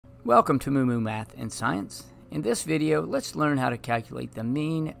Welcome to Moo Math and Science. In this video, let's learn how to calculate the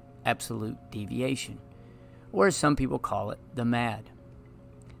mean absolute deviation, or as some people call it, the MAD.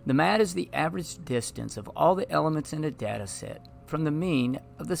 The MAD is the average distance of all the elements in a data set from the mean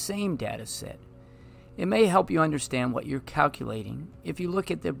of the same data set. It may help you understand what you're calculating if you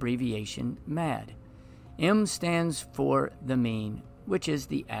look at the abbreviation MAD. M stands for the mean, which is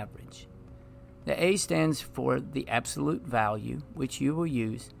the average. The A stands for the absolute value, which you will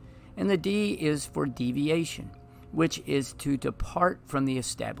use, and the D is for deviation, which is to depart from the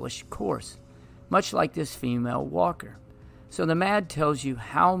established course, much like this female walker. So the MAD tells you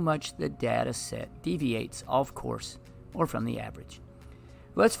how much the data set deviates off course or from the average.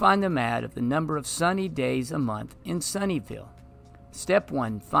 Let's find the MAD of the number of sunny days a month in Sunnyvale. Step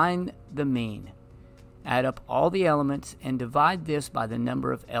 1, find the mean. Add up all the elements and divide this by the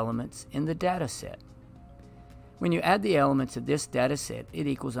number of elements in the data set. When you add the elements of this data set, it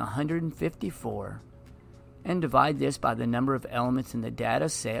equals 154, and divide this by the number of elements in the data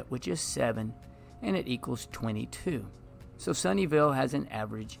set, which is 7, and it equals 22. So Sunnyvale has an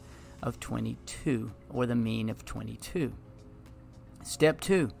average of 22, or the mean of 22. Step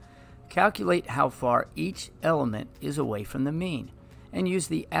 2, calculate how far each element is away from the mean, and use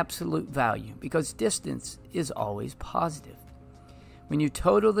the absolute value, because distance is always positive. When you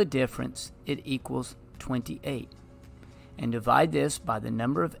total the difference, it equals 28, and divide this by the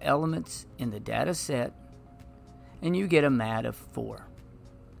number of elements in the data set, and you get a MAD of 4.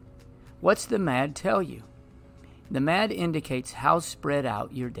 What's the MAD tell you? The MAD indicates how spread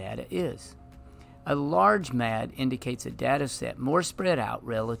out your data is. A large MAD indicates a data set more spread out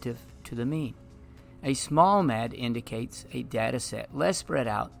relative to the mean. A small MAD indicates a data set less spread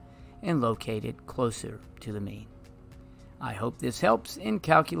out and located closer to the mean. I hope this helps in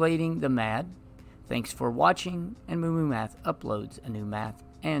calculating the MAD. Thanks for watching, and Moo Math uploads a new math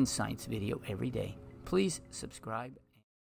and science video every day. Please subscribe.